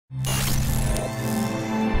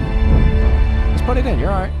put it in.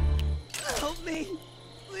 You're alright. Help me,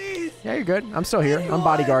 please. Yeah, you're good. I'm still here. I'm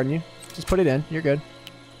bodyguarding you. Just put it in. You're good.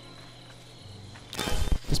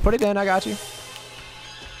 Just put it in. I got you.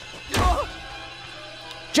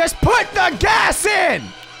 Just put the gas in!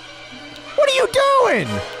 What are you doing?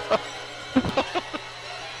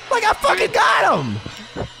 Like I fucking got him!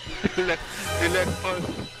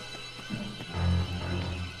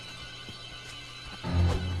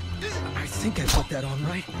 I think I put that on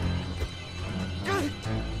right.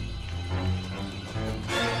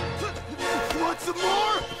 Want some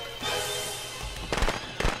more?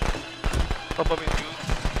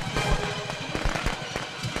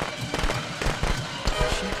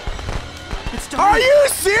 Are you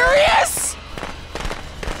serious?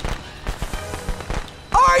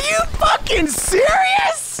 Are you fucking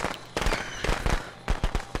serious?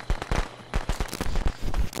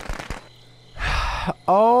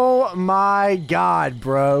 Oh my god,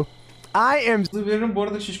 bro. I am... Veririm. Bu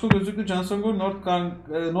arada şişko gözlüklü Can Sungur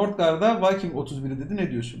Northgard'a Viking 31'i dedi.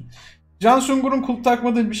 Ne diyorsun? Can Sungur'un kulp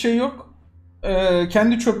takmadığı bir şey yok.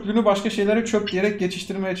 Kendi çöplüğünü başka şeylere çöp diyerek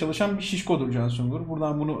geçiştirmeye çalışan bir şişkodur Can Sungur.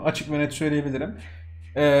 Buradan bunu açık ve net söyleyebilirim.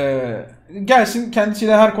 Gelsin,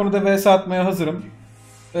 kendisiyle her konuda vs atmaya hazırım.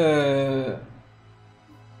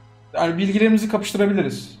 Yani bilgilerimizi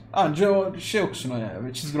kapıştırabiliriz. Anca o şey okusun o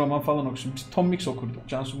yani. Çizgi roman falan okusun. Tom Mix okurdu.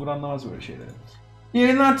 Can Sungur anlamaz böyle şeyleri.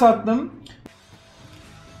 Yayınlar tatlım.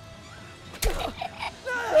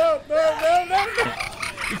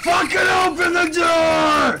 Fucking open the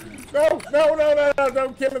door! No,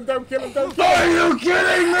 don't kill him, don't kill him, don't kill him! Are you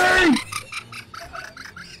kidding me?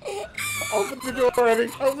 Open the door, Eddie,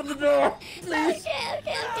 open the door! Please!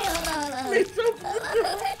 Please open the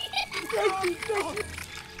door!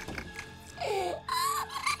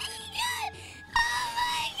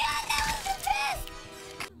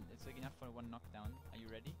 It's like enough for one knockdown. Are you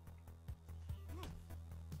ready?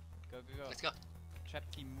 Go, go, go. Let's go. Trap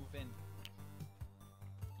team, move in.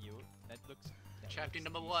 You. That looks. Trap team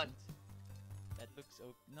number 1. That looks.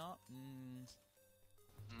 No.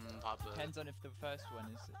 Papa. Depends on if the first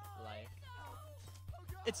one is live.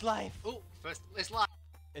 It's live. Oh, first it's live.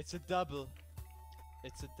 It's a double.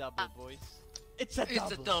 It's a double, boys. It's a double.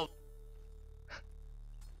 It's a double.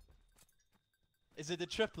 Is it a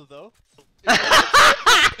triple though?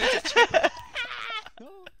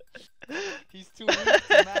 He's too weak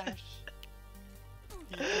to mash.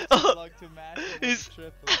 He takes too long to mash. He's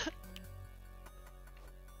triple.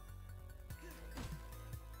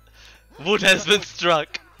 Wood has been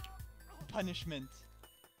struck. Punishment.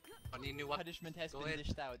 I need new weapon. Punishment has Go been ahead.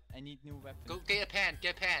 dished out. I need new weapon. Go get a pan.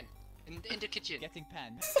 Get a pan. In the kitchen. Getting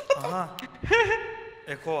pan. Aha.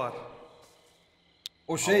 Eko var.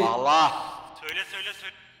 O şey... Allah. Söyle.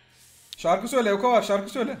 Şarkı söyle, Eko var, şarkı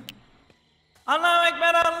söyle. Allahu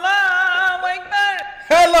Ekber, Allahu Ekber.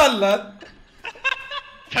 Helal lan.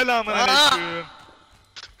 Selamünaleyküm.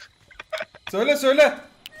 Söyle.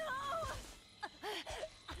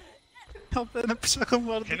 Ya benim bıçakım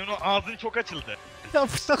vardı. Senin o ağzın çok açıldı. Ya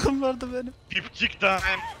bıçakım vardı benim. Dipçikten.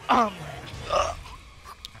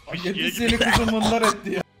 Yedi seni kuzumundar etti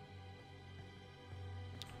ya.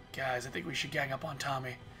 Guys, I think we should gang up on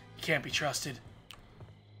Tommy. He can't be trusted.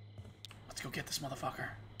 Let's go get this motherfucker.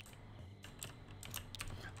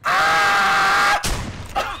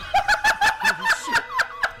 Holy shit.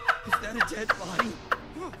 Is that a dead body?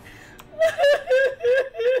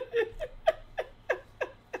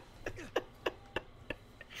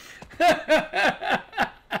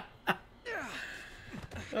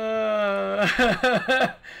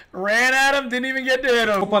 Ran at him, didn't even get to hit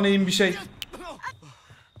him. Kopanayım bir şey.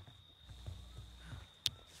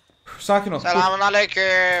 Sakin ol. Selamünaleyküm.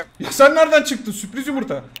 Ya sen nereden çıktın? Sürpriz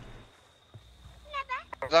yumurta.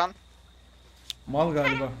 Buradan. Mal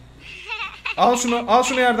galiba. Al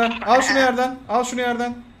şunu yerden. Al şunu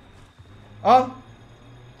yerden. Al.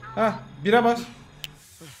 Heh, bire bas.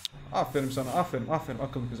 Aferin sana, aferin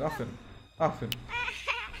akıllı kız, aferin.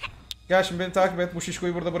 Gel şimdi beni takip et, bu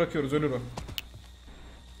şişkoyu burada bırakıyoruz, ölür o.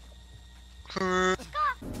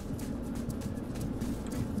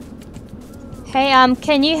 Hey,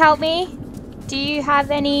 can you help me? Do you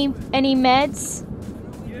have any meds?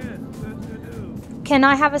 Yes, I do. Can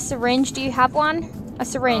I have a syringe? Do you have one? A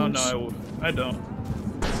syringe? Oh no, I don't.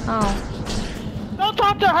 Oh. Don't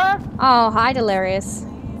talk to her! Oh, hi, Delirious.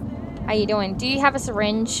 How you doing? Do you have a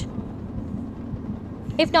syringe?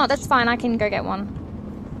 If not, that's fine. I can go get one.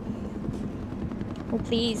 Oh,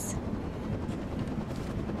 please.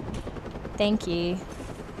 Thank you.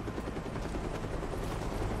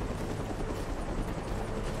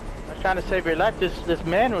 I was trying to save your life. This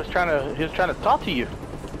man was trying to talk to you.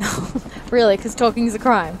 Really? Because talking is a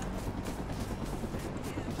crime?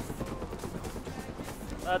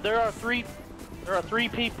 There are three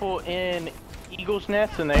people in Eagle's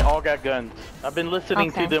Nest, and they all got guns. I've been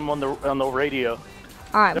listening to them on the radio.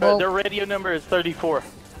 All right. Well, their radio number is 34.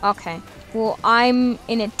 Okay. Well, I'm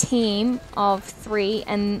in a team of 3,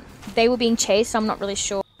 and they were being chased. So I'm not really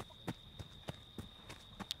sure.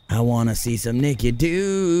 I wanna see some naked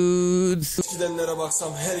dudes. Gidenlere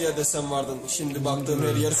baksam her yerde sen vardın. Şimdi baktığım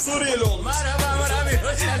her yer Suriyeli olmuş. Merhaba abi,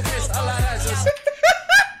 hoş geldiniz. Allah razı olsun.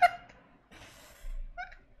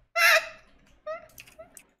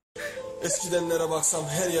 Eskidenlere baksam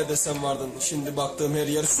her yerde sen vardın. Şimdi baktığım her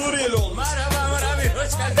yer Suriyeli olmuş. Merhaba abi,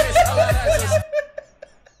 hoş geldiniz. Allah razı olsun.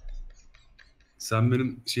 Sen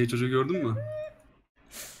benim çocuğu gördün mü?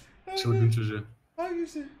 Çılgın çocuğu.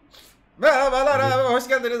 Hangisi? Merhabalar abi, hoş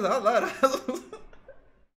geldiniz. Allah razı olsun.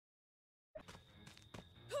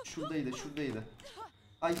 Şuradaydı.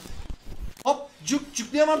 Ay. Hop,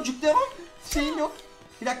 cuklayamam. Şeyim yok.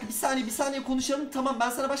 Bir dakika, bir saniye konuşalım. Tamam, ben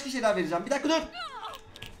sana başka şeyler vereceğim. Bir dakika dur.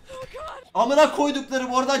 Amına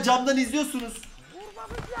koyduklarım, oradan camdan izliyorsunuz.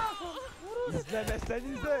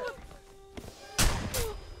 İzlemesenize.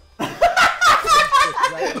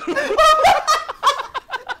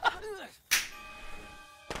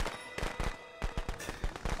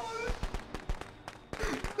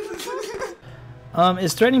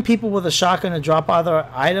 Is threatening people with a shotgun to drop other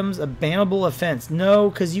items a bannable offense? No,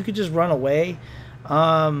 because you could just run away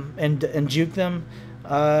and juke them.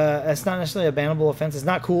 That's not necessarily a bannable offense. It's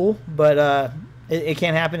not cool, but it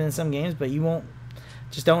can happen in some games. But you won't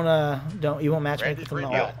you won't matchmake with them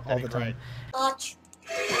all the time.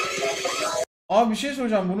 Abi bir şey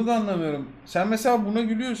soracağım, bunu da anlamıyorum. Sen mesela buna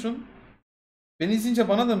gülüyorsun. Beni izleyince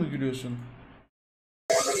bana da mı gülüyorsun?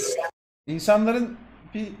 İnsanların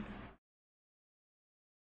bir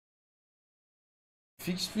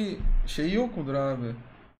fix bir şeyi yok mudur abi?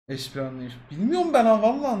 Espri anlayış. Bilmiyorum ben ha,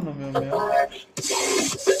 vallahi anlamıyorum ya.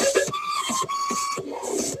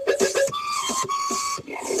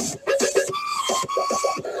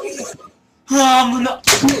 Amına.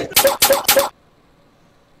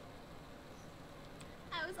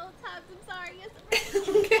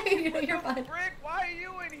 Okay, you're fine. Rick, why are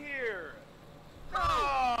you in here? No.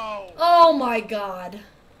 Oh my god.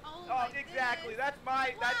 Oh, exactly. That's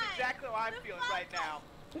exactly how I'm feeling right now.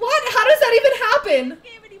 What? How does that even happen?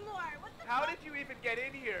 How did you even get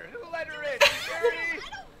in here? Who let her in? Security! I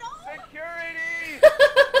don't know! Security!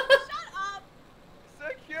 Shut up!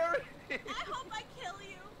 Security! I hope I kill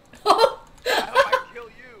you. I hope I kill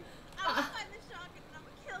you. I'm gonna find the shotgun and I'm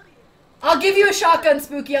gonna kill you. I'll give you a shotgun,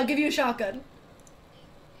 Spooky. I'll give you a shotgun.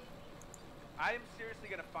 I am seriously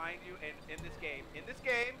gonna find you in this game. In this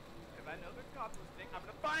game, because I know there's cops listening, I'm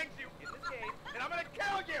gonna find you in this game, and I'm gonna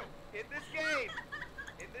kill you! In this game!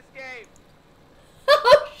 In this game!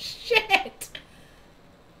 Oh shit!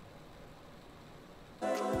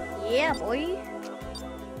 Yeah, boy.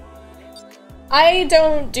 I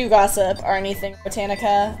don't do gossip or anything,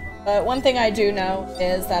 Botanica, but one thing I do know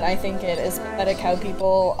is that I think it is pathetic how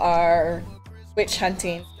people are witch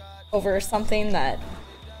hunting over something that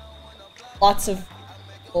lots of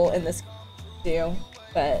people in this do,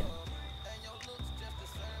 but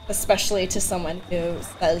especially to someone who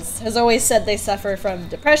has always said they suffer from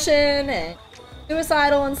depression and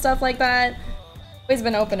suicidal and stuff like that. Always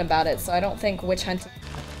been open about it, so I don't think witch hunting.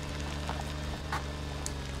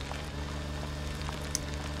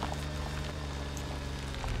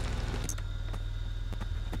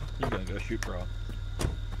 You're gonna go shoot bro.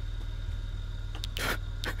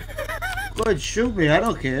 Go ahead, shoot me, I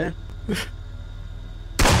don't care.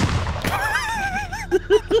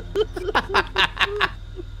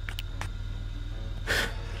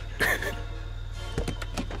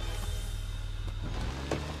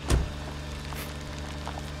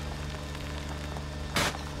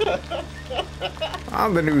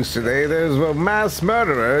 On the news today, there's a mass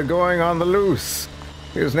murderer going on the loose.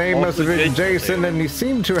 His name must have been Jason, and he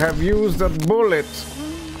seemed to have used a bullet.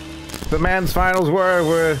 The man's finals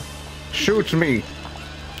were shoot me.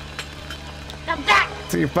 Come back!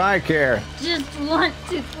 See if I care. Just want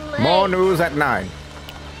to play. More news at 9.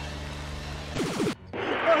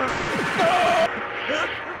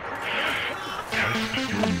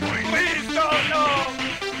 Please, no!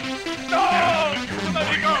 No! Let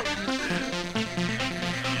me go!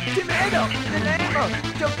 Tomato! Tomato!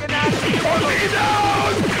 Chocolate!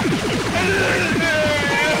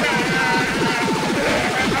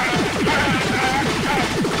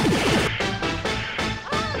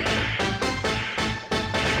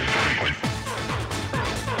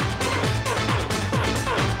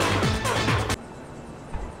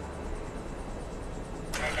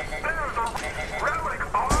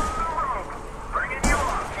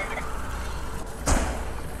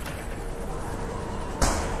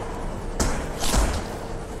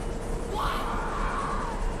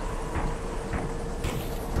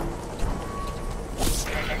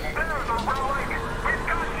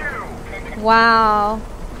 Wow.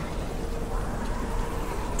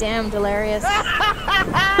 Damn, Delirious. That's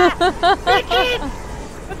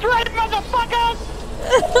right, motherfuckers!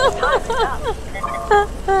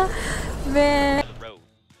 Man.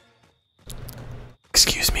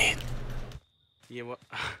 Excuse me. Yeah, what?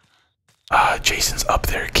 Jason's up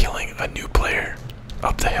there killing a new player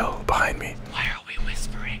up the hill behind me. Why are we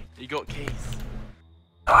whispering? You got keys.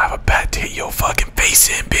 I have a bat to hit your fucking face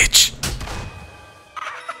in, bitch.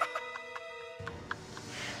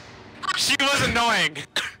 She was annoying.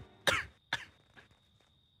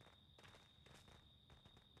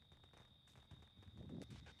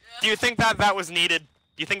 Do you think that was needed?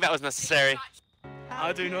 Do you think that was necessary?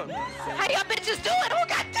 I do not know. How y'all bitches doing? Oh,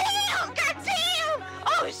 goddamn! Goddamn!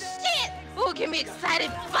 Oh, shit! Oh, get me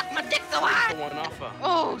excited. Fuck my dick so hard. One offer.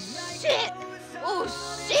 Oh, shit! Oh,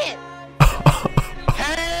 shit!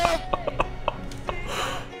 Help!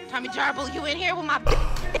 Tommy Jarble, you in here with my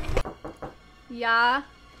Yeah.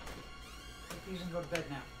 You can go to bed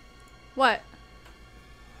now. What?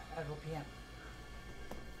 At 4 p.m.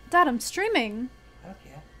 Dad, I'm streaming. I don't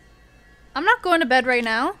care. I'm not going to bed right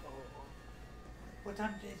now. What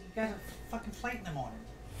time? You guys have a fucking flight in the morning.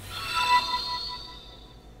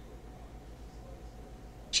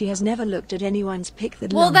 She has never looked at anyone's pick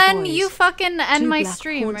that. Well, then boys. you fucking end 2 my black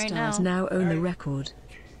stream porn right stars now. now own the record.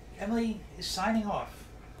 Emily is signing off.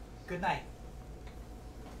 Good night.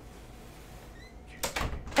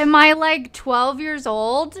 Am I like 12 years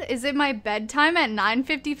old? Is it my bedtime at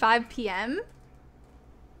 9:55 p.m.?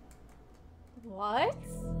 What?